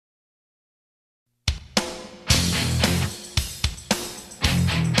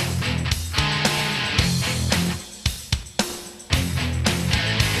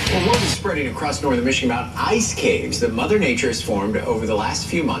spreading across northern Michigan about ice caves that Mother Nature has formed over the last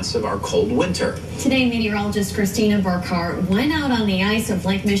few months of our cold winter. Today, meteorologist Christina Burkhart went out on the ice of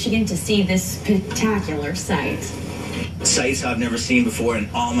Lake Michigan to see this spectacular sight. Sights I've never seen before in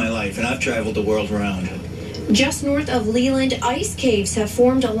all my life, and I've traveled the world around. Just north of Leelanau Ice Caves have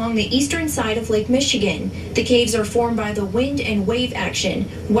formed along the eastern side of Lake Michigan. The caves are formed by the wind and wave action.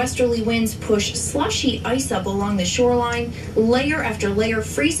 Westerly winds push slushy ice up along the shoreline. Layer after layer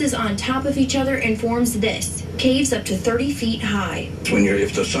freezes on top of each other and forms this. Caves up to 30 feet high.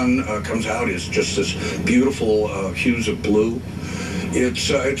 If the sun comes out, it's just this beautiful hues of blue.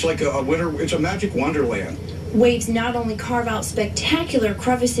 It's like a winter, it's a magic wonderland. Waves not only carve out spectacular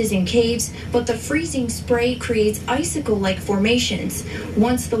crevices in caves, but the freezing spray creates icicle-like formations.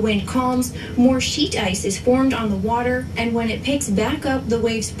 Once the wind calms, more sheet ice is formed on the water, and when it picks back up, the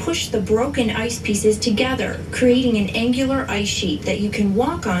waves push the broken ice pieces together, creating an angular ice sheet that you can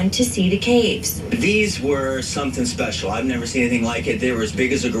walk on to see the caves. These were something special. I've never seen anything like it. They were as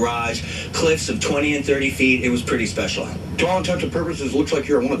big as a garage, cliffs of 20 and 30 feet. It was pretty special. To all intents and purposes, it looks like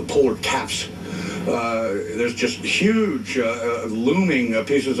you're on one of the polar caps. There's just huge looming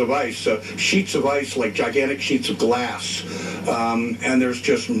pieces of ice, sheets of ice like gigantic sheets of glass. And there's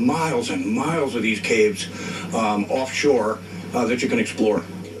just miles and miles of these caves offshore that you can explore.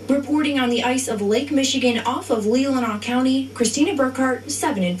 Reporting on the ice of Lake Michigan off of Leelanau County, Christina Burkhart,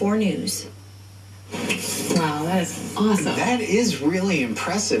 7 and 4 News. Wow, that is awesome. That is really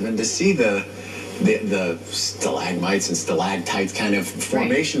impressive, and to see the stalagmites and stalactites kind of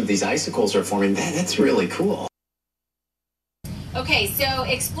formation that these icicles are forming, that's really cool. Okay, so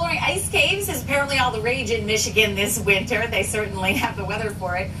exploring ice caves is apparently all the rage in Michigan this winter. They certainly have the weather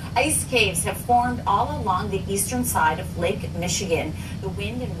for it. Ice caves have formed all along the eastern side of Lake Michigan. The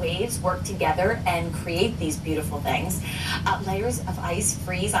wind and waves work together and create these beautiful things. Layers of ice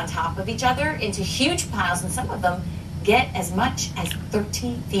freeze on top of each other into huge piles, and some of them get as much as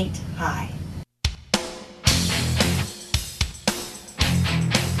 30 feet high.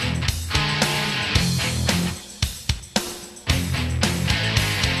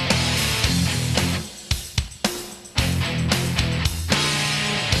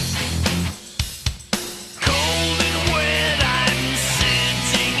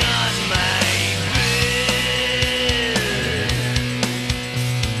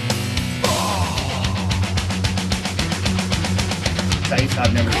 Sights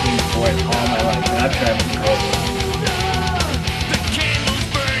I've never seen before in all my life, and I've traveled the world.